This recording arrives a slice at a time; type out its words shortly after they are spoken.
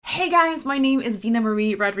Hey guys, my name is Dina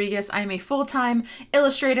Marie Rodriguez. I am a full-time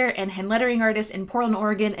illustrator and hand lettering artist in Portland,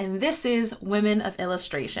 Oregon, and this is Women of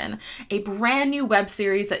Illustration, a brand new web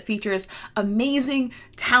series that features amazing,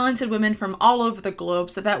 talented women from all over the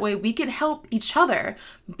globe, so that way we can help each other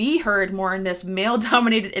be heard more in this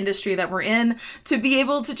male-dominated industry that we're in, to be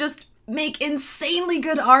able to just make insanely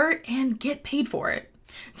good art and get paid for it.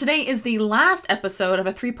 Today is the last episode of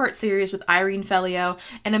a three-part series with Irene Feleo,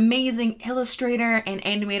 an amazing illustrator and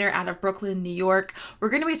animator out of Brooklyn, New York. We're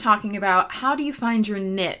going to be talking about how do you find your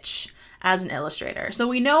niche as an illustrator. So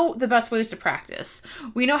we know the best ways to practice.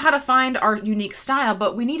 We know how to find our unique style,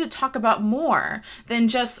 but we need to talk about more than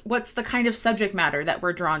just what's the kind of subject matter that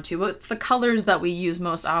we're drawn to, what's the colors that we use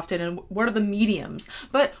most often, and what are the mediums.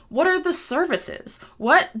 But what are the services?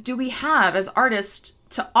 What do we have as artists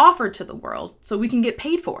to offer to the world so we can get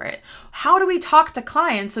paid for it? How do we talk to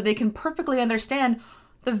clients so they can perfectly understand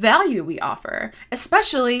the value we offer,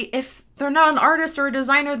 especially if they're not an artist or a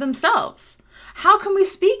designer themselves? How can we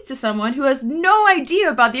speak to someone who has no idea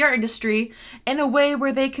about the art industry in a way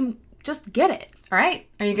where they can just get it? All right,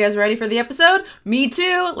 are you guys ready for the episode? Me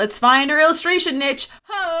too. Let's find our illustration niche.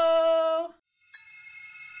 Ho!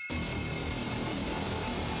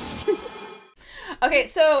 Okay,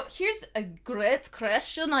 so here's a great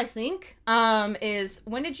question, I think, is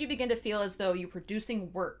when did you begin to feel as though you're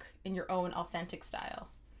producing work in your own authentic style?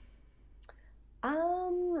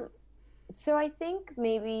 So I think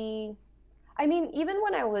maybe, even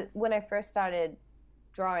when I first started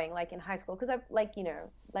drawing, like in high school, because I've,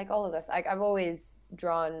 like all of us, I've always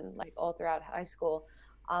drawn, like, all throughout high school.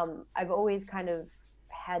 I've always kind of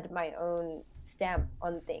had my own stamp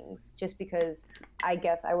on things, just because I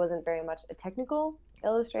guess I wasn't very much a technical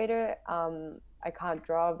illustrator. I can't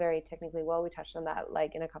draw very technically well. We touched on that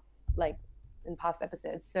in past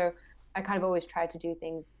episodes. So I kind of always tried to do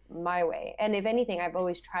things my way. And if anything, I've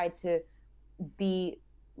always tried to be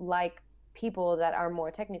like people that are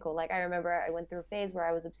more technical. Like, I remember I went through a phase where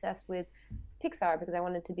I was obsessed with Pixar because I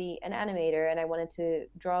wanted to be an animator and I wanted to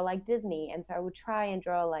draw like Disney. And so I would try and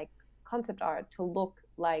draw like concept art to look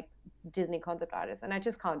like Disney concept artists, and I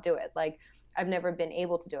just can't do it. Like, I've never been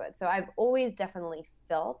able to do it. So I've always definitely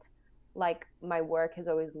felt like my work has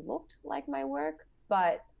always looked like my work,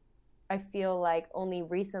 but I feel like only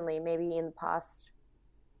recently, maybe in the past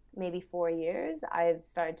 4 years, I've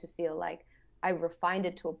started to feel like I've refined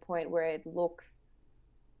it to a point where it looks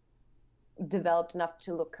developed enough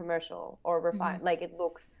to look commercial or refined. Mm-hmm. Like, it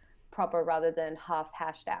looks proper rather than half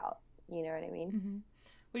hashed out. You know what I mean? Mm-hmm.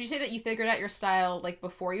 Would you say that you figured out your style, like,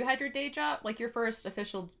 before you had your day job, like your first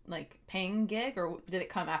official, like, paying gig, or did it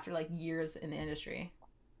come after, like, years in the industry,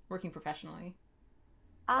 working professionally?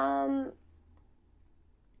 The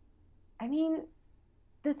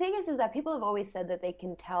thing is that people have always said that they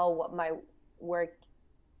can tell what my work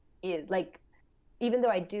is. Like, even though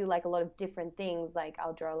I do, like, a lot of different things, like,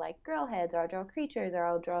 I'll draw, like, girl heads, or I'll draw creatures, or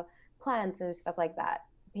I'll draw plants and stuff like that.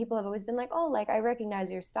 People have always been like, oh, like, I recognize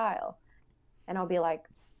your style. And I'll be like,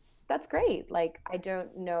 that's great. Like, I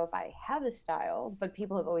don't know if I have a style, but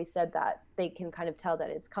people have always said that they can kind of tell that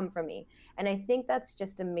it's come from me. And I think that's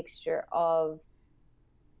just a mixture of,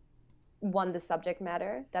 one, the subject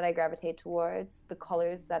matter that I gravitate towards, the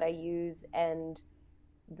colors that I use, and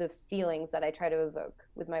the feelings that I try to evoke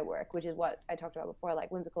with my work, which is what I talked about before, like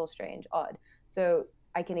whimsical, strange, odd. So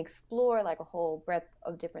I can explore like a whole breadth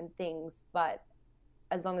of different things, but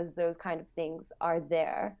as long as those kind of things are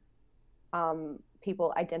there,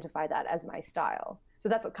 people identify that as my style. So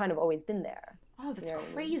that's what kind of always been there. Oh, that's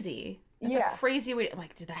crazy. That's a crazy way.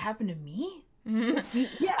 Like, did that happen to me?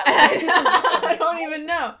 Yeah. I don't even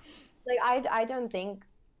know. Like, I don't think,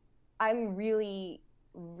 I'm really,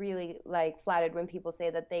 really, like, flattered when people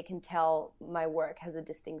say that they can tell my work has a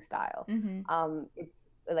distinct style. Mm-hmm. It's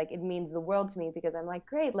like, it means the world to me, because I'm like,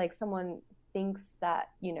 great, like, someone thinks that,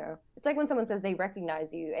 it's like when someone says they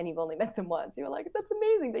recognize you and you've only met them once, you're like, that's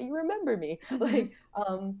amazing that you remember me. Like,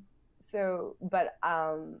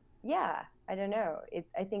 yeah, I don't know.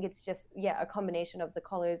 I think it's just, a combination of the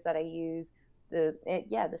colors that I use, the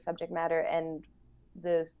subject matter, and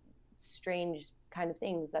the strange kind of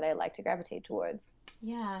things that I like to gravitate towards.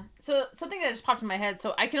 Yeah. So something that just popped in my head,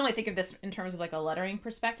 so I can only think of this in terms of like a lettering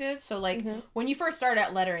perspective. So like, when you first started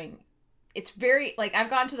out lettering, it's very, like, I've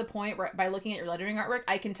gotten to the point where by looking at your lettering artwork,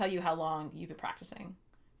 I can tell you how long you've been practicing.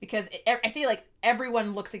 Because I feel like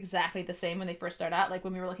everyone looks exactly the same when they first start out. Like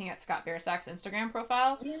when we were looking at Scott Baresack's Instagram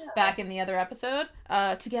profile back in the other episode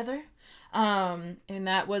together. And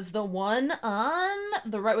that was the one on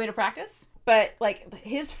The Right Way to Practice. But, like,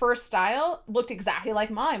 his first style looked exactly like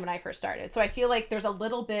mine when I first started. So I feel like there's a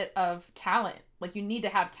little bit of talent. Like, you need to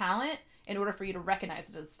have talent in order for you to recognize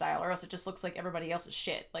it as style, or else it just looks like everybody else's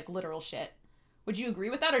shit, like literal shit. Would you agree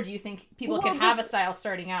with that, or do you think people can have a style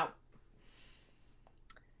starting out?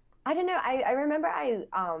 I don't know. I remember I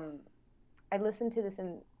listened to this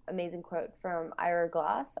amazing quote from Ira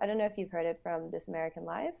Glass. I don't know if you've heard it from This American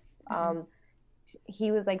Life. Mm-hmm.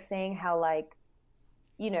 He was like saying how, like,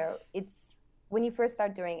 you know, it's when you first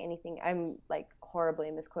start doing anything, I'm like horribly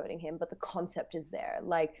misquoting him, but the concept is there.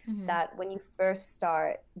 Like that when you first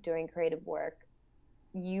start doing creative work,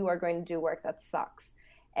 you are going to do work that sucks.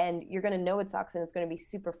 And you're going to know it sucks and it's going to be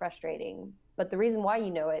super frustrating. But the reason why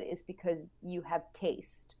you know it is because you have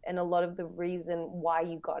taste. And a lot of the reason why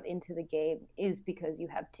you got into the game is because you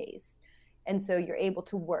have taste. And so you're able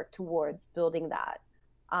to work towards building that.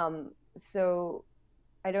 So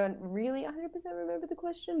I don't really 100% remember the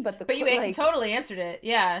question, but you like, totally answered it.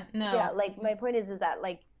 Yeah, no. Yeah, like my point is that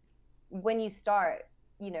like when you start,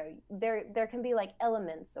 you know, there can be like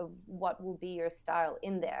elements of what will be your style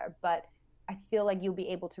in there, but I feel like you'll be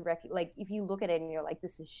able to like if you look at it and you're like,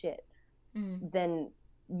 this is shit, then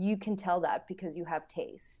you can tell that because you have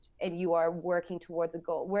taste and you are working towards a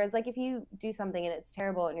goal. Whereas like if you do something and it's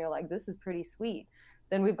terrible and you're like, this is pretty sweet,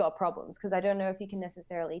 then we've got problems, because I don't know if you can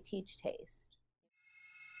necessarily teach taste.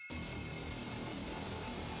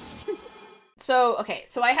 So, okay,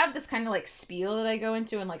 so I have this kind of like spiel that I go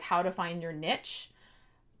into and like how to find your niche.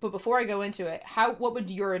 But before I go into it, what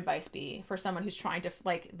would your advice be for someone who's trying to,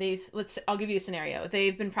 like, I'll give you a scenario.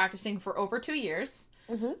 They've been practicing for over 2 years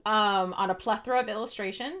on a plethora of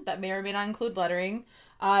illustration that may or may not include lettering.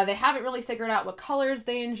 They haven't really figured out what colors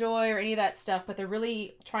they enjoy or any of that stuff, but they're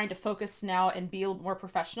really trying to focus now and be a little more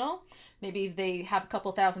professional. Maybe they have a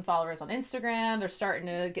couple thousand followers on Instagram. They're starting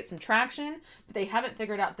to get some traction, but they haven't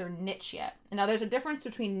figured out their niche yet. And now there's a difference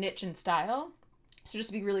between niche and style. So just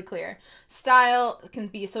to be really clear, style can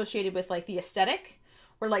be associated with like the aesthetic,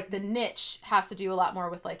 where like the niche has to do a lot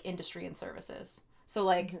more with like industry and services. So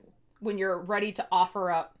like when you're ready to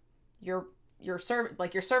offer up your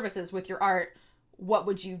services with your art, what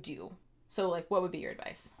would you do? So like what would be your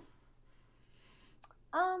advice?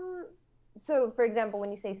 So for example, when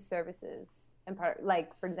you say services and part,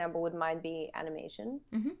 like for example, would mine be animation?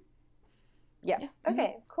 Yeah.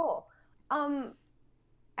 Okay, cool.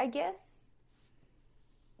 I guess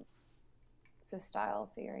so style,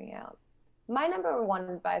 figuring out. My number one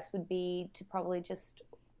advice would be to probably just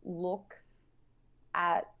look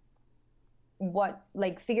at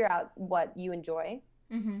figure out what you enjoy.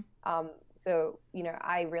 So, you know,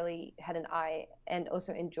 I really had an eye and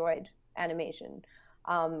also enjoyed animation.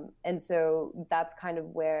 And so that's kind of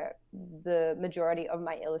where the majority of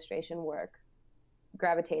my illustration work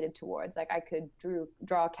gravitated towards. Like I could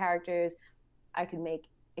draw characters, I could make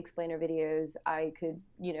explainer videos, I could,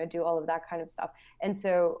 you know, do all of that kind of stuff. And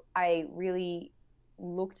so I really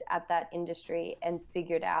looked at that industry and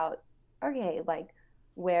figured out, okay, like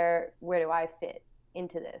where do I fit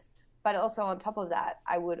into this? But also on top of that,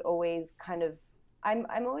 I would always kind of I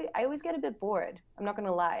always get a bit bored. I'm not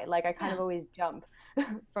gonna lie. Like I kind of always jump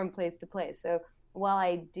from place to place. So while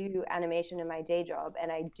I do animation in my day job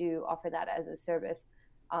and I do offer that as a service,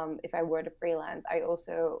 if I were to freelance,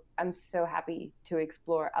 I'm so happy to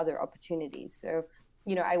explore other opportunities. So,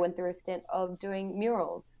 you know, I went through a stint of doing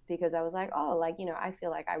murals because I was like, oh, like, you know, I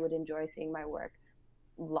feel like I would enjoy seeing my work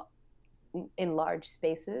in large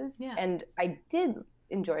spaces. Yeah. And I did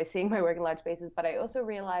enjoy seeing my work in large spaces, but I also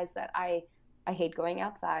realized that I hate going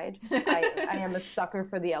outside. I am a sucker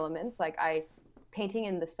for the elements. Like painting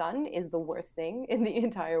in the sun is the worst thing in the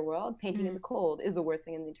entire world. Painting in the cold is the worst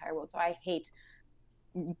thing in the entire world. So I hate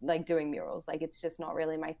like doing murals. Like it's just not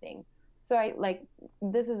really my thing. So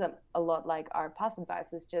this is a lot like our past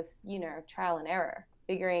advice is just, you know, trial and error,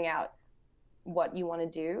 figuring out what you want to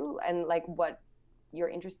do and like what you're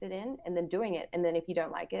interested in and then doing it. And then if you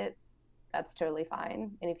don't like it, that's totally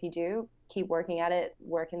fine. And if you do, keep working at it,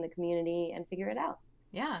 work in the community and figure it out.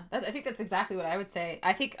 Yeah, I think that's exactly what I would say.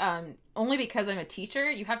 I think only because I'm a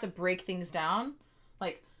teacher, you have to break things down,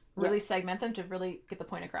 like really segment them to really get the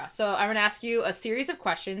point across. So I'm going to ask you a series of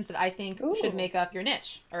questions that I think should make up your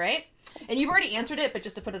niche. All right. And you've already answered it, but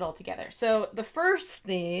just to put it all together. So the first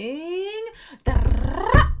thing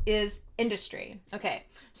is industry. Okay.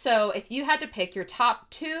 So if you had to pick your top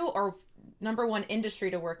 2 or number 1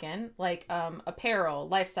 industry to work in, like apparel,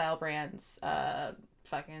 lifestyle brands,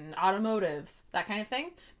 fucking automotive, that kind of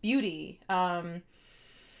thing, beauty,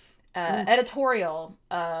 editorial,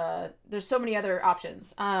 there's so many other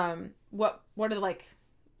options. What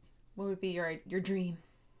would be your dream?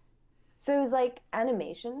 So is like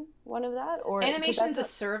animation one of that, or because Animation's that's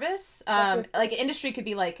a service. that's a Like industry could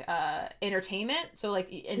be like entertainment. So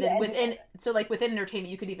like, and yeah, then within, entertainment. so like within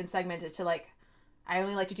entertainment, you could even segment it to like, I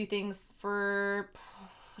only like to do things for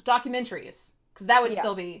documentaries, because that would Yeah.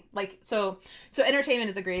 still be like, so entertainment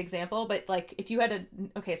is a great example. But like, if you had to,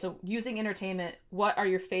 okay, so using entertainment, what are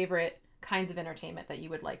your favorite kinds of entertainment that you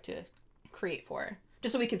would like to create for?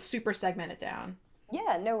 Just so we could super segment it down.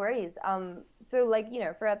 Yeah, no worries. So like,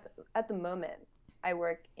 for at the moment, I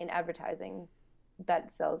work in advertising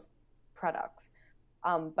that sells products.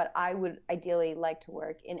 But I would ideally like to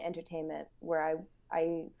work in entertainment where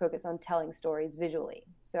I focus on telling stories visually.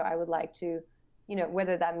 So I would like to,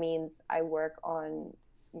 whether that means I work on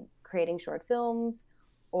creating short films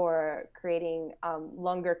or creating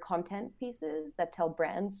longer content pieces that tell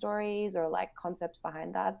brand stories or like concepts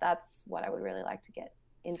behind that. That's what I would really like to get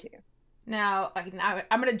into. Now,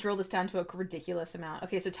 I'm going to drill this down to a ridiculous amount.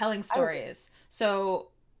 Okay, so telling Okay. stories. So,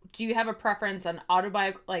 do you have a preference on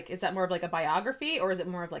autobiography? Like, is that more of like a biography, or is it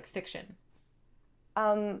more of like fiction?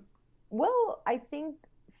 Um, well, I think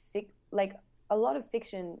like a lot of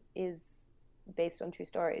fiction is based on true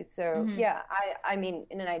stories. So Mm-hmm. yeah, I mean,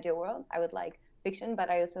 in an ideal world, I would like fiction, but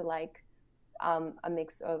I also like a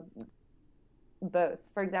mix of both.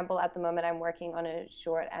 For example, at the moment, I'm working on a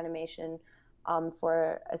short animation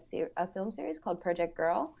for a film series called Project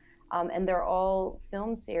Girl, and they're all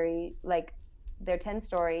film series like they're 10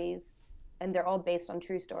 stories, and they're all based on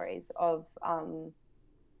true stories of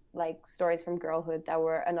like stories from girlhood that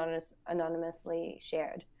were anonymously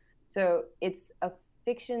shared. So it's a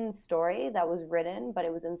fiction story that was written, but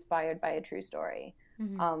it was inspired by a true story.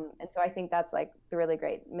 Mm-hmm. And so I think that's like the really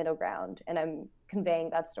great middle ground. And I'm conveying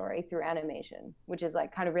that story through animation, which is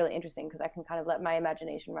like kind of really interesting because I can kind of let my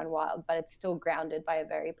imagination run wild, but it's still grounded by a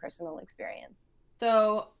very personal experience.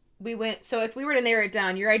 So we went. So if we were to narrow it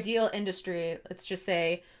down, your ideal industry, let's just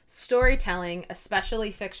say storytelling,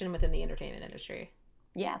 especially fiction within the entertainment industry.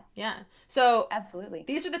 Yeah, Yeah. So absolutely.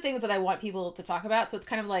 these are the things that I want people to talk about. So it's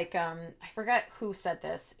kind of like I forget who said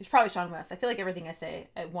this. It's probably Sean West. I feel like everything I say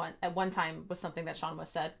at one time was something that Sean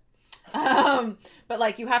West said. But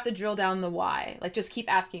like you have to drill down the why. Like just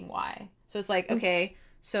keep asking why. So it's like, okay,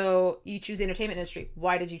 so you choose the entertainment industry.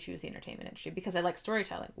 Why did you choose the entertainment industry? Because I like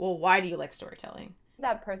storytelling. Well, why do you like storytelling?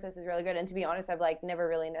 That process is really good. And to be honest, I've like never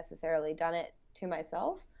really necessarily done it to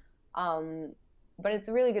myself. Um, but it's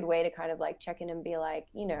a really good way to kind of like check in and be like,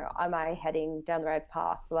 am I heading down the right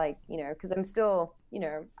path? Like, because I'm still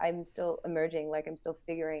emerging, like I'm still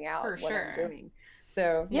figuring For out what I'm sure. doing.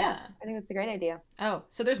 So yeah, Yeah. I think that's a great idea. Oh,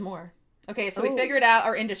 so there's more. Okay, so we Oh, figured out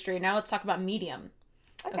our industry. Now let's talk about medium.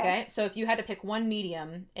 okay. Okay, so if you had to pick one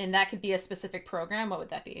medium and that could be a specific program, what would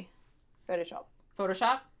that be? Photoshop.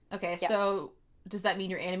 Photoshop? Okay, Yeah. so does that mean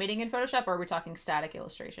you're animating in Photoshop, or are we talking static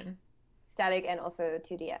illustration? Static and also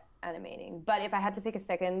 2D animating. But if I had to pick a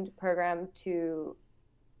second program to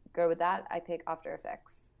go with that, I pick After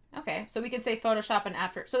Effects. Okay, so we could say Photoshop and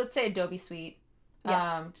After. So let's say Adobe Suite.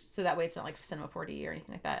 Yeah. So that way it's not like Cinema 4D or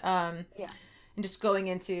anything like that. Yeah. And just going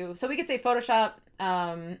into, so we could say Photoshop.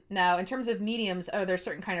 Now, in terms of mediums, are there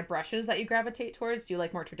certain kind of brushes that you gravitate towards? Do you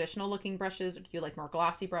like more traditional looking brushes, or do you like more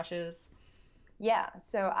glossy brushes? Yeah,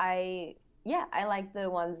 so I like the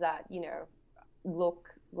ones that, look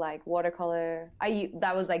like watercolor.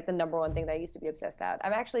 That was like the number one thing that I used to be obsessed at.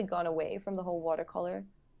 I've actually gone away from the whole watercolor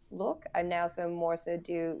look. I now so more so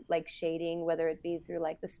do like shading, whether it be through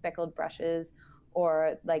like the speckled brushes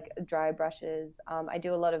or like dry brushes. I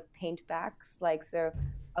do a lot of paint backs, like so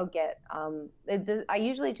I'll get I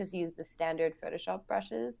usually just use the standard Photoshop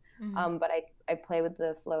brushes, Mm-hmm. but I play with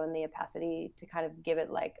the flow and the opacity to kind of give it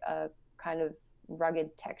like a kind of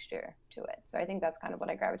rugged texture to it. So I think that's kind of what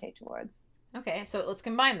I gravitate towards. Okay, so let's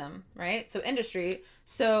combine them, right? So industry.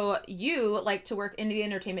 So you like to work in the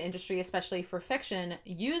entertainment industry, especially for fiction,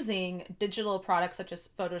 using digital products such as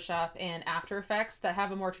Photoshop and After Effects that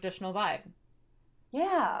have a more traditional vibe.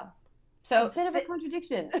 Yeah, a So bit of a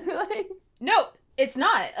contradiction. Like, no, it's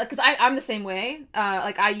not because I'm the same way.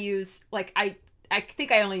 Like I use like I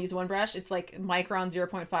think I only use one brush. It's like Micron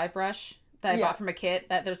 0.5 brush that I yeah, bought from a kit.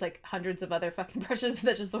 That there's like hundreds of other fucking brushes.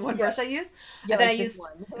 That's just the one yeah, brush I use. yeah, And then I like this use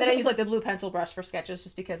one. then I use like the blue pencil brush for sketches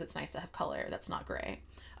just because it's nice to have color that's not gray.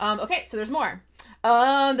 Okay, so there's more.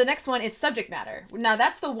 The next one is subject matter. Now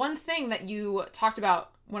that's the one thing that you talked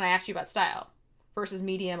about when I asked you about style versus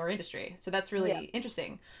medium or industry. So that's Yeah. really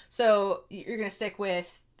interesting. So you're gonna stick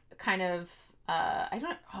with kind of I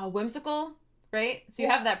don't whimsical, right? So you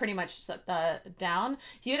Yeah. have that pretty much down.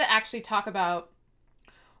 If you had to actually talk about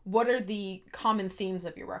what are the common themes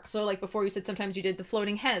of your work, so like before you said sometimes you did the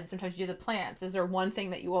floating heads, sometimes you did the plants. Is there one thing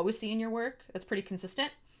that you always see in your work that's pretty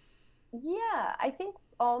consistent? Yeah, I think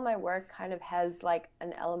all my work kind of has like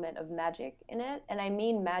an element of magic in it. And I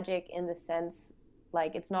mean magic in the sense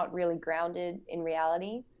like it's not really grounded in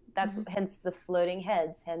reality. That's Mm-hmm. hence the floating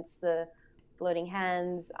heads, hence the floating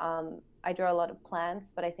hands. I draw a lot of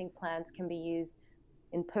plants, but I think plants can be used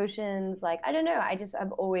in potions. Like, I don't know,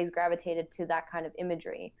 I've always gravitated to that kind of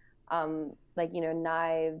imagery. Like,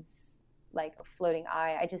 knives, like a floating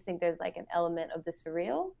eye. I just think there's like an element of the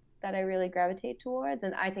surreal that I really gravitate towards,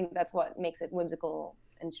 and I think that's what makes it whimsical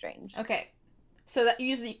and strange. Okay. So that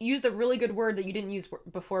you used a really good word that you didn't use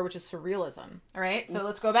before, which is surrealism. All right. So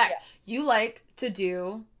let's go back. Yeah. You like to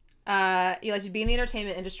do, you like to be in the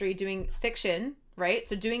entertainment industry doing fiction, right?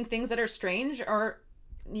 So doing things that are strange or,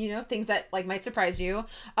 things that like might surprise you,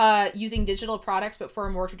 using digital products, but for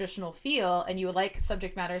a more traditional feel. And you would like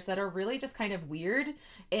subject matters that are really just kind of weird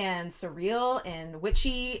and surreal and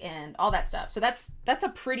witchy and all that stuff. So that's a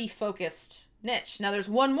pretty focused niche. Now there's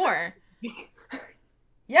one more.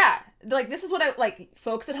 Yeah, like this is what I like.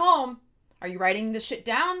 Folks at home, are you writing this shit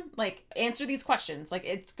down? Like, answer these questions. Like,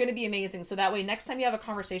 it's gonna be amazing. So that way, next time you have a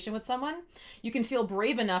conversation with someone, you can feel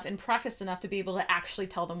brave enough and practiced enough to be able to actually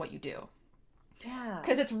tell them what you do. Yeah.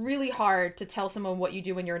 Because it's really hard to tell someone what you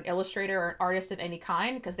do when you're an illustrator or an artist of any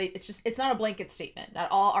kind. Because it's not a blanket statement. Not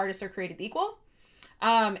all artists are created equal.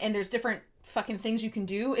 And there's different fucking things you can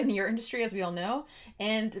do in your industry, as we all know,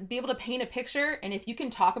 and be able to paint a picture. And if you can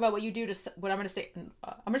talk about what you do to what I'm going to say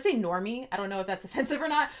normie. I don't know if that's offensive or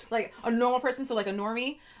not. Like a normal person. So like a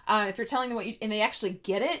normie, if you're telling them what you, and they actually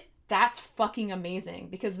get it, that's fucking amazing,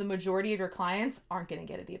 because the majority of your clients aren't going to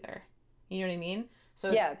get it either. You know what I mean?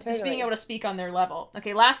 So Yeah, totally. Just being able to speak on their level.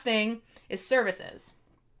 Okay. Last thing is services.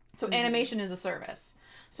 So animation is a service.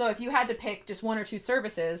 So if you had to pick just one or two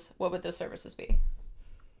services, what would those services be?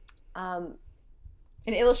 An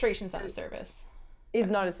illustration's not a service. Is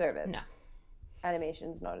not a service. No.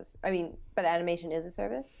 Animation's not but animation is a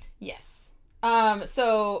service? Yes.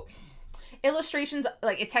 So illustrations,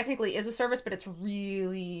 like, it technically is a service, but it's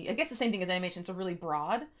really, I guess the same thing as animation. It's a really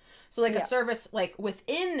broad. So like a service, like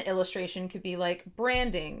within illustration could be like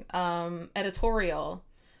branding, editorial,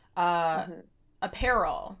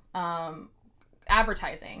 apparel,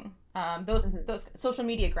 advertising, those social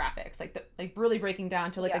media graphics, like really breaking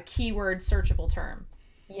down to like a keyword searchable term.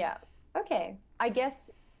 Yeah. Okay. I guess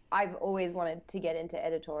I've always wanted to get into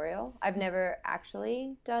editorial. I've never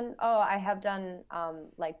actually done. Oh, I have done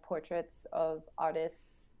like portraits of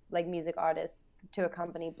artists, like music artists, to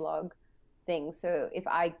accompany blog things. So if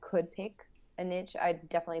I could pick a niche, I'd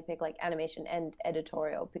definitely pick like animation and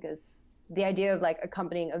editorial, because the idea of like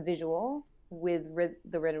accompanying a visual with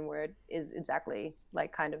the written word is exactly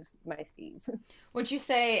like kind of my steez. Would you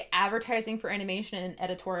say advertising for animation and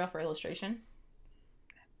editorial for illustration?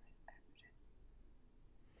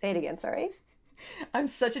 Say it again, sorry. I'm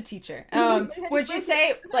such a teacher. Would you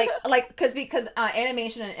say because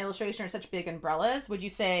animation and illustration are such big umbrellas, would you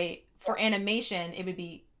say for animation it would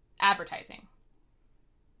be advertising,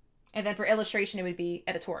 and then for illustration it would be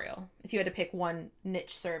editorial, if you had to pick one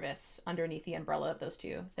niche service underneath the umbrella of those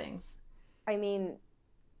two things? I mean,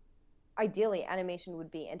 ideally animation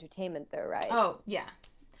would be entertainment though, right? Oh, yeah.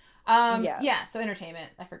 Yeah, so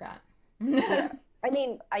entertainment, I forgot. Yeah. I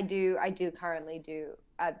mean, I do currently do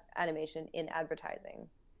animation in advertising,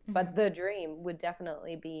 but the dream would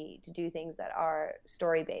definitely be to do things that are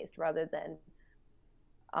story based rather than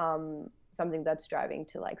something that's driving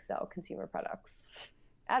to like sell consumer products.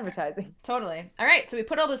 Advertising. Totally. All right, so we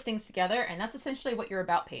put all those things together, and that's essentially what your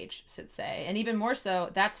about page should say. And even more so,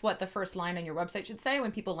 that's what the first line on your website should say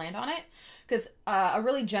when people land on it. Because a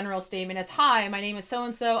really general statement is, hi, my name is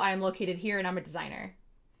so-and-so, I am located here, and I'm a designer.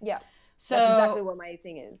 Yeah. So that's exactly what my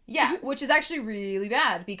thing is. Yeah, which is actually really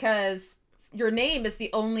bad, because your name is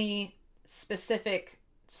the only specific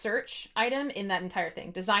search item in that entire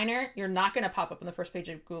thing. Designer, you're not going to pop up on the first page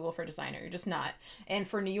of Google for designer. You're just not. And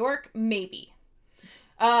for New York, maybe.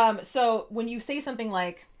 So when you say something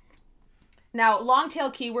like, now long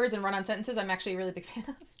tail keywords and run on sentences, I'm actually a really big fan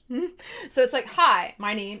of. So it's like, hi,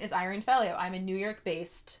 my name is Irene Feleo. I'm a New York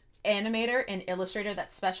based animator and illustrator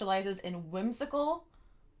that specializes in whimsical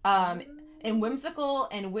and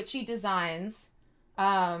witchy designs,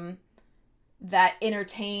 that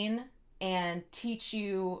entertain and teach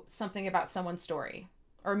you something about someone's story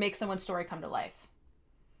or make someone's story come to life.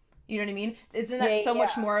 You know what I mean? Isn't that so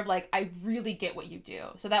much more of like, I really get what you do.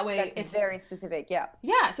 So that way it's very specific. Yeah.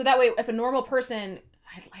 Yeah. So that way, if a normal person,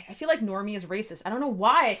 I feel like normie is racist. I don't know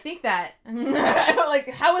why I think that. Like,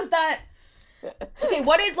 how is that? Okay.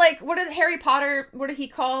 What did Harry Potter, what did he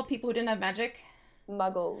call people who didn't have magic?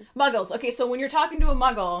 Muggles. Okay. So when you're talking to a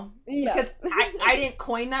muggle, because I didn't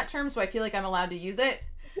coin that term, so I feel like I'm allowed to use it.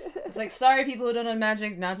 It's like, sorry, people who don't know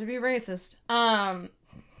magic, not to be racist. Damn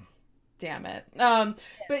it.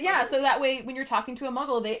 But yeah, so that way, when you're talking to a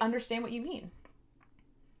Muggle, they understand what you mean.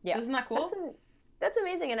 Yeah. So isn't that cool? That's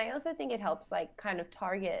amazing. And I also think it helps like kind of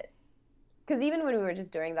target, because even when we were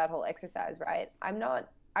just doing that whole exercise, right? I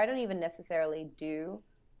don't even necessarily do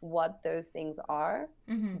what those things are,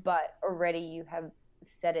 but already you have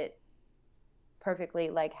said it perfectly,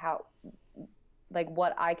 like how, like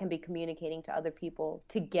what I can be communicating to other people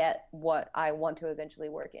to get what I want to eventually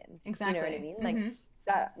work in. Exactly. You know what I mean? Like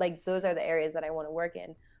that, like those are the areas that I want to work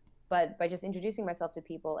in. But by just introducing myself to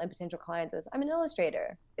people and potential clients as I'm an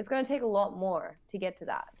illustrator, it's going to take a lot more to get to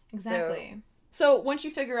that. Exactly. So once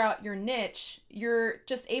you figure out your niche, you're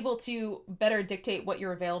just able to better dictate what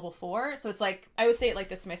you're available for. So it's like, I always say it like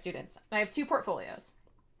this to my students. I have 2 portfolios,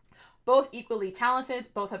 both equally talented,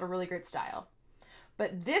 both have a really great style.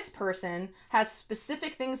 But this person has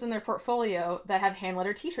specific things in their portfolio that have hand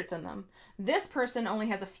letter t-shirts in them. This person only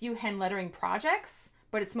has a few hand lettering projects,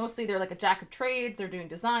 but it's mostly they're like a jack of trades, they're doing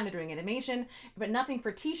design, they're doing animation, but nothing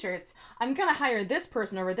for t-shirts. I'm going to hire this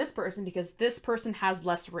person over this person because this person has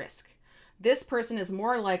less risk. This person is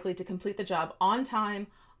more likely to complete the job on time,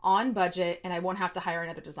 on budget, and I won't have to hire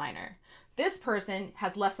another designer. This person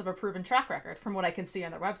has less of a proven track record from what I can see on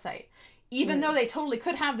their website. Even though they totally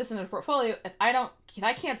could have this in their portfolio, if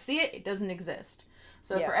I can't see it, it doesn't exist.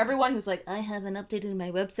 So for everyone who's like, I haven't updated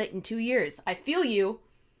my website in 2 years, I feel you.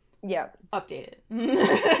 Yeah. Update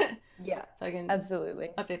it. Yeah.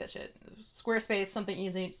 Absolutely. Update that shit. Squarespace, something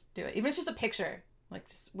easy, just do it. Even if it's just a picture, like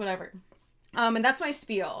just whatever. And that's my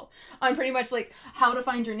spiel on pretty much like how to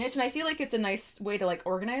find your niche. And I feel like it's a nice way to like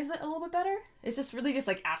organize it a little bit better. It's just really just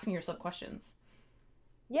like asking yourself questions.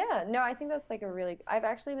 Yeah, no, I think that's like I've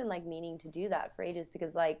actually been like meaning to do that for ages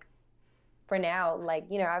because like for now, like,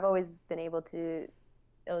 you know, I've always been able to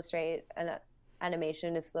illustrate, and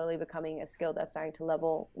animation is slowly becoming a skill that's starting to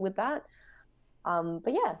level with that.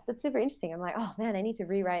 But yeah, that's super interesting. I'm like, oh man, I need to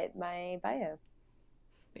rewrite my bio.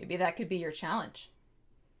 Maybe that could be your challenge.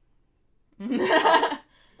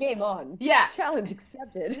 Game on. Yeah. Challenge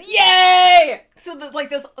accepted. Yay! So this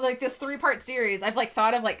 3-part series, I've like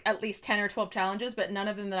thought of like at least 10 or 12 challenges, but none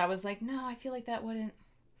of them that I was like, no, I feel like that wouldn't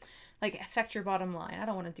like affect your bottom line. I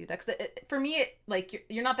don't want to do that. Because for me, like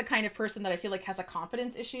you're not the kind of person that I feel like has a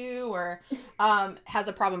confidence issue or has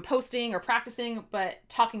a problem posting or practicing, but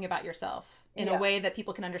talking about yourself in a way that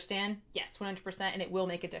people can understand. Yes, 100%. And it will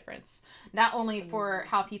make a difference. Not only for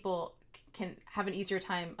how people can have an easier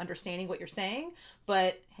time understanding what you're saying,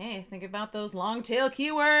 but hey, think about those long tail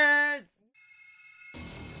keywords.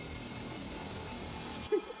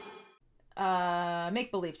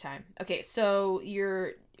 Make believe time. Okay, so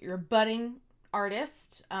you're a budding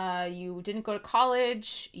artist. You didn't go to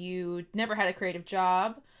college. You never had a creative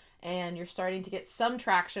job, and you're starting to get some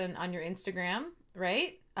traction on your Instagram,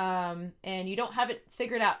 right? And you don't have it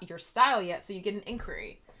figured out your style yet, so you get an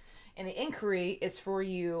inquiry. And the inquiry is for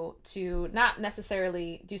you to not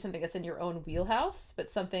necessarily do something that's in your own wheelhouse, but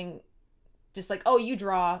something just like, oh, you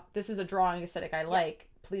draw. This is a drawing aesthetic I like.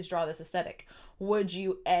 Please draw this aesthetic. Would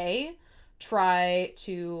you A, try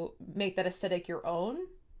to make that aesthetic your own?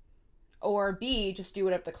 Or B, just do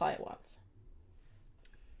whatever the client wants?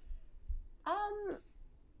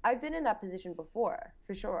 I've been in that position before,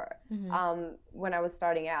 for sure. When I was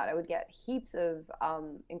starting out, I would get heaps of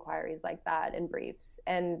inquiries like that and briefs.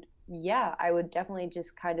 And yeah, I would definitely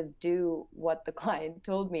just kind of do what the client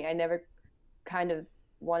told me. I never kind of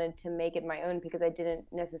wanted to make it my own because I didn't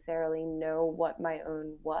necessarily know what my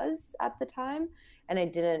own was at the time. And I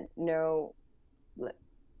didn't know,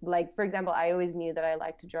 like, for example, I always knew that I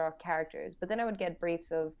liked to draw characters, but then I would get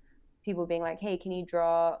briefs of people being like, hey, can you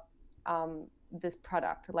draw this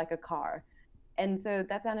product, like a car? And so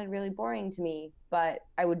that sounded really boring to me, but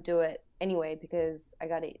I would do it anyway because I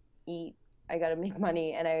gotta eat, I gotta make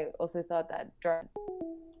money, and I also thought that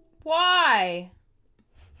Why?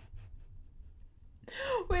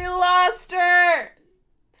 We lost her!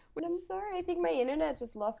 I'm sorry, I think my internet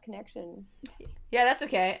just lost connection. Yeah, that's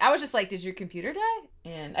okay. I was just like, did your computer die?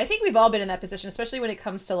 And I think we've all been in that position, especially when it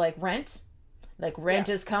comes to like rent. Like rent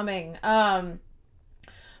is coming. But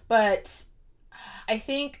I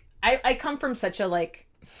think I come from such a like,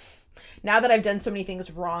 now that I've done so many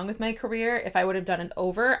things wrong with my career, if I would have done it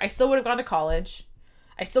over, I still would have gone to college.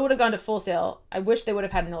 I still would have gone to Full Sail. I wish they would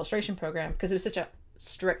have had an illustration program because it was such a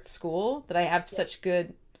strict school that I have such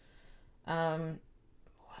good,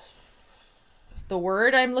 the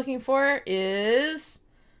word I'm looking for is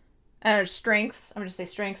strengths. I'm going to say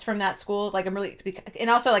strengths from that school. Like I'm really, and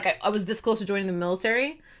also like I was this close to joining the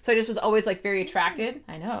military. So I just was always like very attracted.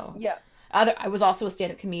 I know. Yeah. I was also a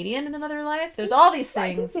stand-up comedian in another life. There's all these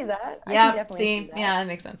I can see things. that. I can Yeah, definitely see see? that. Yeah, that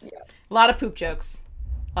makes sense. Yeah. A lot of poop jokes.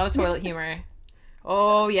 A lot of toilet humor.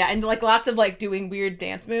 Oh, yeah. And like lots of like doing weird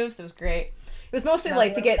dance moves. It was great. It was mostly Now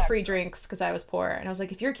like to where would get that free come drinks because I was poor. And I was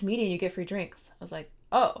like, if you're a comedian, you get free drinks. I was like,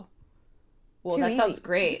 oh, well, Too that sounds easy.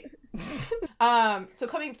 great. So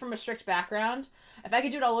coming from a strict background, if I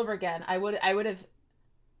could do it all over again, I would have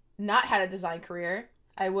not had a design career.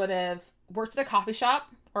 I would have worked at a coffee shop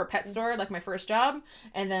or a pet store, like my first job,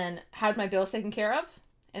 and then had my bills taken care of,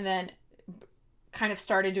 and then kind of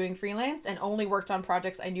started doing freelance and only worked on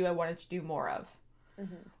projects I knew I wanted to do more of,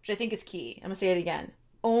 which I think is key. I'm gonna say it again.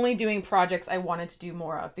 Only doing projects I wanted to do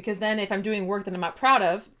more of, because then if I'm doing work that I'm not proud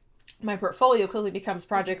of, my portfolio clearly becomes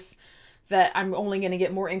projects that I'm only going to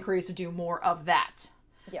get more inquiries to do more of that.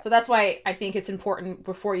 Yeah. So that's why I think it's important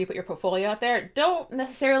before you put your portfolio out there, don't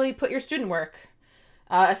necessarily put your student work,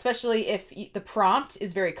 especially if the prompt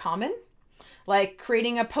is very common, like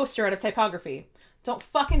creating a poster out of typography. Don't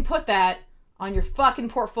fucking put that on your fucking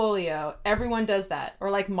portfolio. Everyone does that.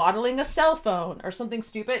 Or like modeling a cell phone or something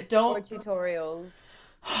stupid. Or Don't. tutorials.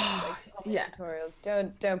 Like Yeah. tutorials.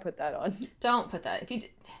 Don't put that on. Don't put that. If you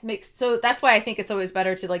make so that's why I think it's always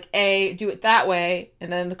better to like do it that way,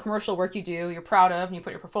 and then the commercial work you do you're proud of and you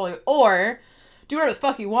put your portfolio, or do whatever the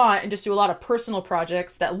fuck you want and just do a lot of personal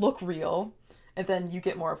projects that look real, and then you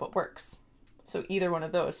get more of what works. So either one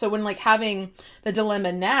of those. So when like having the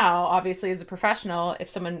dilemma now, obviously as a professional, if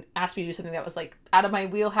someone asked me to do something that was like out of my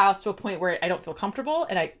wheelhouse to a point where I don't feel comfortable,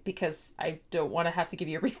 and because I don't want to have to give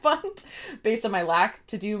you a refund based on my lack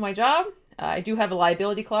to do my job, I do have a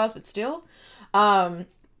liability clause, but still,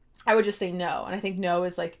 I would just say no. And I think no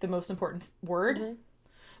is like the most important word.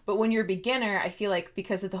 But when you're a beginner, I feel like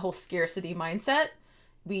because of the whole scarcity mindset,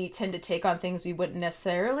 we tend to take on things we wouldn't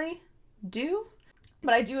necessarily do.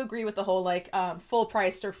 But I do agree with the whole like full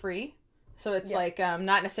priced or free. So it's like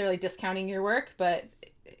not necessarily discounting your work, but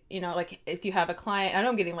like if you have a client, I know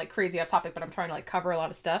I'm getting like crazy off topic, but I'm trying to like cover a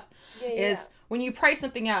lot of stuff. When you price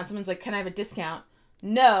something out and someone's like, can I have a discount?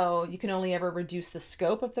 No, you can only ever reduce the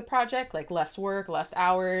scope of the project, like less work, less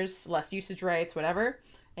hours, less usage rights, whatever.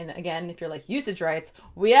 And again, if you're like usage rights,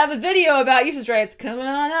 we have a video about usage rights coming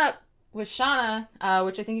on up with Shauna,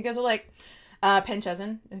 which I think you guys will like.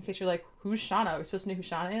 Penchesen, in case you're like, who's Shauna? We're supposed to know who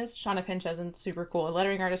Shauna is. Shauna Penchesen, super cool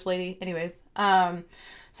lettering artist lady. Anyways,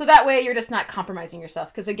 so that way you're just not compromising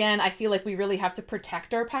yourself. Because again, I feel like we really have to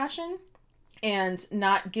protect our passion and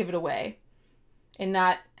not give it away, and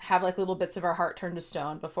not have like little bits of our heart turned to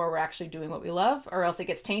stone before we're actually doing what we love, or else it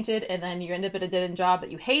gets tainted and then you end up at a dead-end job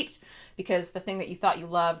that you hate because the thing that you thought you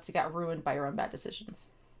loved got ruined by your own bad decisions.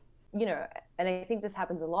 And I think this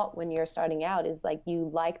happens a lot when you're starting out, is like you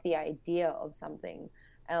like the idea of something,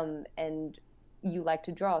 and you like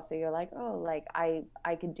to draw, so you're like, oh, like I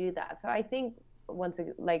could do that. So I think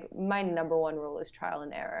like my number one rule is trial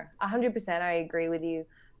and error. 100% I agree with you.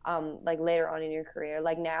 Like later on in your career,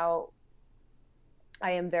 like now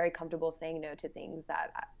I am very comfortable saying no to things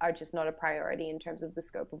that are just not a priority in terms of the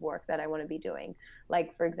scope of work that I want to be doing.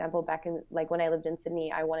 Like for example, back in like when I lived in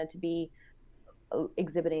Sydney, I wanted to be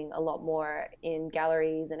exhibiting a lot more in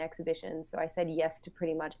galleries and exhibitions. So I said yes to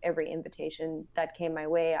pretty much every invitation that came my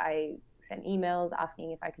way. I sent emails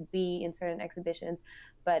asking if I could be in certain exhibitions,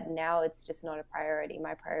 but now it's just not a priority.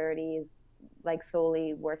 My priority is like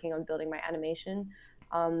solely working on building my animation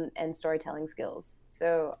and storytelling skills.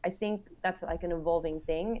 So I think that's like an evolving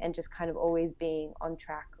thing, and just kind of always being on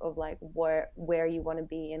track of like where you want to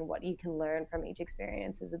be and what you can learn from each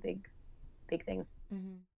experience is a big thing.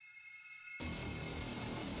 Mm-hmm.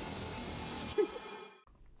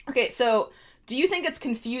 Okay, so do you think it's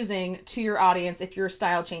confusing to your audience if your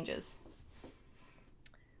style changes?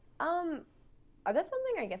 That's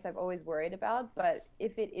something I guess I've always worried about, but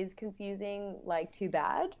if it is confusing, like too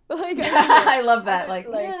bad. Like I love that. Like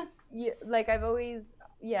yeah, like I've always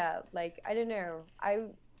like I don't know.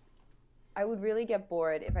 I would really get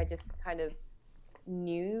bored if I just kind of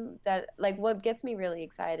knew that. Like what gets me really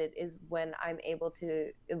excited is when I'm able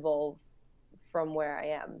to evolve from where I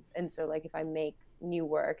am. And so like if I make new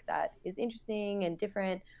work that is interesting and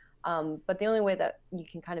different, but the only way that you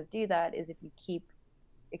can kind of do that is if you keep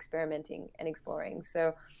experimenting and exploring.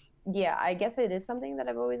 So yeah, I guess it is something that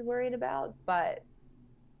I've always worried about, but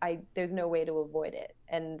there's no way to avoid it.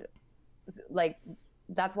 And like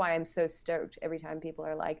that's why I'm so stoked every time people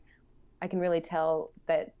are like, I can really tell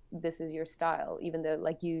that this is your style, even though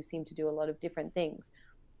like you seem to do a lot of different things.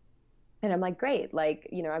 And I'm like, great, like,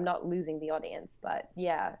 I'm not losing the audience. But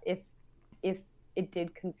yeah, if it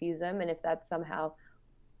did confuse them, and if that somehow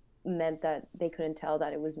meant that they couldn't tell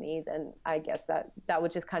that it was me, then I guess that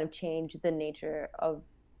would just kind of change the nature of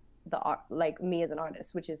the art, like me as an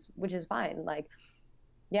artist, which is fine. Like,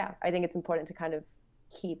 yeah, I think it's important to kind of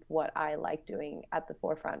keep what I like doing at the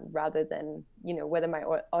forefront rather than, you know, whether my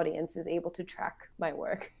audience is able to track my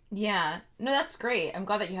work. Yeah. No, that's great. I'm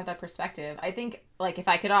glad that you have that perspective. I think, like, if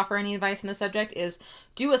I could offer any advice in the subject is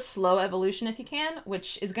do a slow evolution if you can,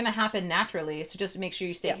 which is going to happen naturally. So just make sure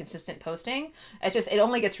you stay consistent posting. It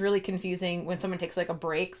only gets really confusing when someone takes, like, a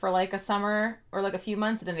break for, like, a summer or, like, a few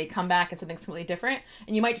months, and then they come back and something's completely different.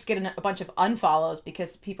 And you might just get a bunch of unfollows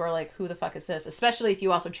because people are like, who the fuck is this? Especially if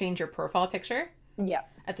you also change your profile picture. Yeah.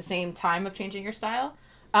 At the same time of changing your style.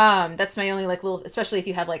 That's my only, like, little, especially if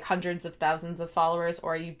you have, like, hundreds of thousands of followers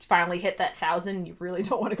or you finally hit that 1,000, you really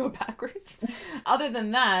don't want to go backwards. Other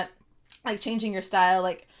than that, like, changing your style,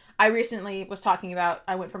 like, I recently was talking about,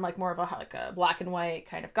 I went from, like, more of a black and white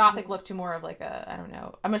kind of gothic look to more of, like, a, I don't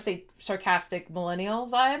know, I'm gonna say sarcastic millennial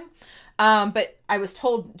vibe. But I was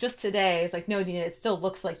told just today, it's like, no, Dina, it still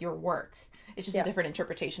looks like your work. It's just a different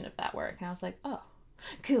interpretation of that work. And I was like, oh,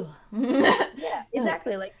 cool. Yeah,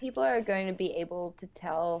 exactly. Like, people are going to be able to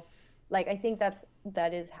tell, like, I think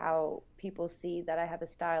that is how people see that I have a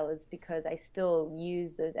style, is because I still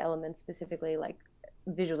use those elements, specifically like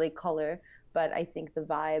visually color, but I think the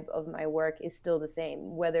vibe of my work is still the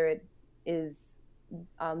same, whether it is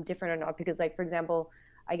different or not. Because, like, for example,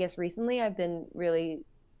 I guess recently I've been really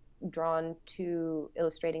drawn to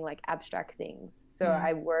illustrating like abstract things. So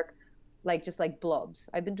I work like just like blobs.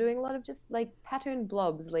 I've been doing a lot of just like pattern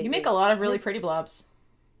blobs lately. You make a lot of really pretty blobs.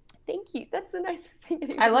 Thank you. That's the nicest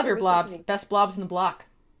thing. I love your blobs. Best blobs in the block.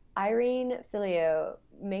 Irene Feleo,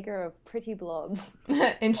 maker of pretty blobs.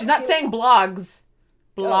 And she's not saying blogs.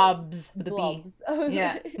 Blobs with a blobs. B. Oh,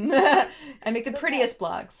 yeah. I make the prettiest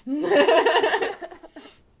blogs.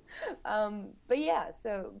 But yeah,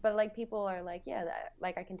 but like people are like, yeah, that,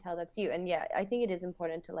 like, I can tell that's you. And yeah, I think it is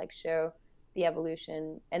important to like show the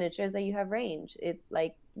evolution, and it shows that you have range. It,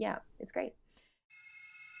 like, yeah, it's great.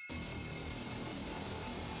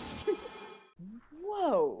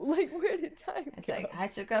 Whoa, like, where did time go? It's like, I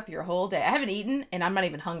took up your whole day. I haven't eaten and I'm not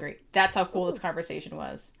even hungry. That's how cool this conversation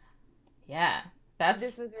was. Yeah.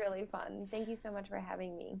 This was really fun. Thank you so much for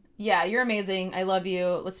having me. Yeah, you're amazing. I love you.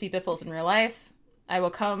 Let's be biffles in real life. I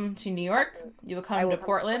will come to New York. You will come to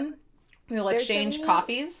Portland. We will exchange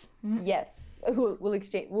coffees. Yes. We'll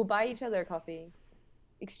exchange. We'll buy each other a coffee,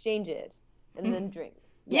 exchange it, and then drink.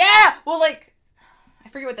 Yeah. Well, like, I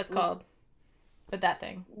forget what that's called, but that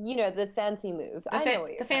thing. You know, the fancy move. I know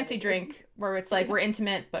what you're the fancy drink where it's like we're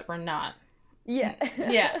intimate but we're not. Yeah.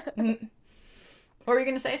 Yeah. What were you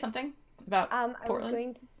gonna say? Something about Portland? I was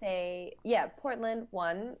going to say, Portland.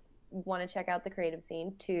 One, want to check out the creative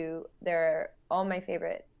scene. Two, all my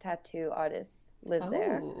favorite tattoo artists live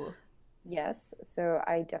there. Yes, so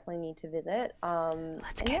I definitely need to visit.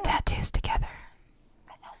 Let's get tattoos together.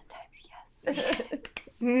 1,000 times, yes.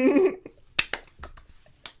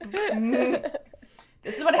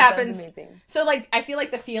 This is what happens. So, like, I feel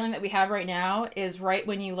like the feeling that we have right now is right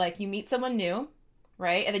when you meet someone new,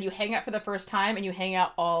 right? And then you hang out for the first time and you hang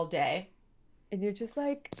out all day. And you're just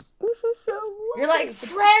like, this is so weird. You're like,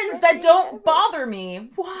 friends that don't bother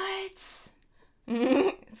me. What?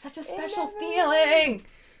 It's such a special feeling.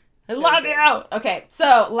 I love you. Okay,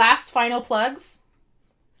 so last final plugs.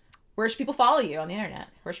 Where should people follow you on the internet?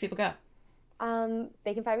 Where should people go?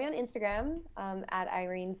 They can find me on Instagram at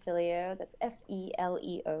Irene Feleo. That's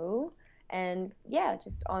Feleo. And yeah,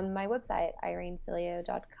 just on my website,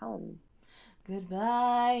 irenefeleo.com.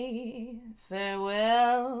 Goodbye.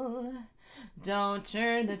 Farewell. Don't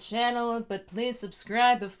turn the channel, but please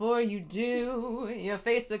subscribe before you do. Your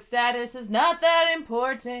Facebook status is not that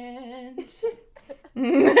important.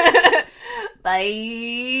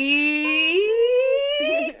 Bye.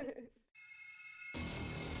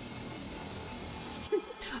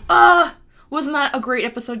 Wasn't that a great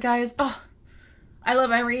episode, guys? I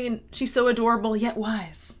love Irene. She's so adorable yet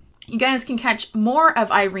wise. You guys can catch more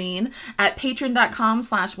of Irene at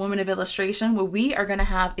patreon.com/women of illustration, where we are going to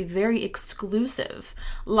have a very exclusive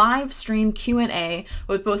live stream Q&A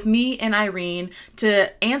with both me and Irene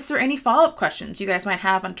to answer any follow-up questions you guys might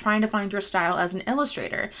have on trying to find your style as an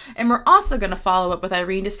illustrator. And we're also going to follow up with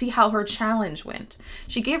Irene to see how her challenge went.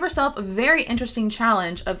 She gave herself a very interesting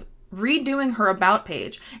challenge of redoing her about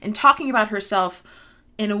page and talking about herself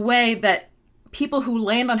in a way that people who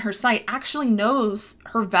land on her site actually knows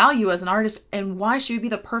her value as an artist and why she would be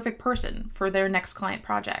the perfect person for their next client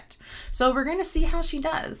project. So we're going to see how she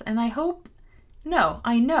does. And I know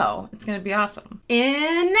it's going to be awesome.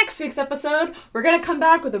 In next week's episode, we're going to come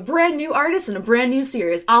back with a brand new artist and a brand new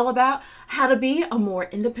series all about how to be a more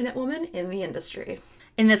independent woman in the industry.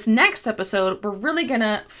 In this next episode, we're really going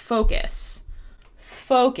to focus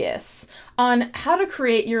focus on how to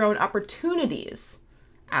create your own opportunities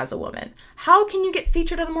as a woman. How can you get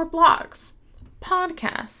featured on more blogs,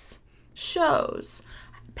 podcasts, shows,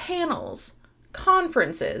 panels,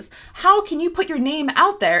 conferences? How can you put your name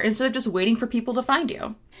out there instead of just waiting for people to find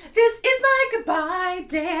you? This is my goodbye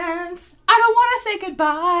dance. I don't want to say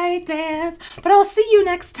goodbye dance, but I'll see you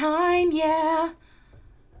next time, yeah.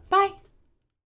 Bye.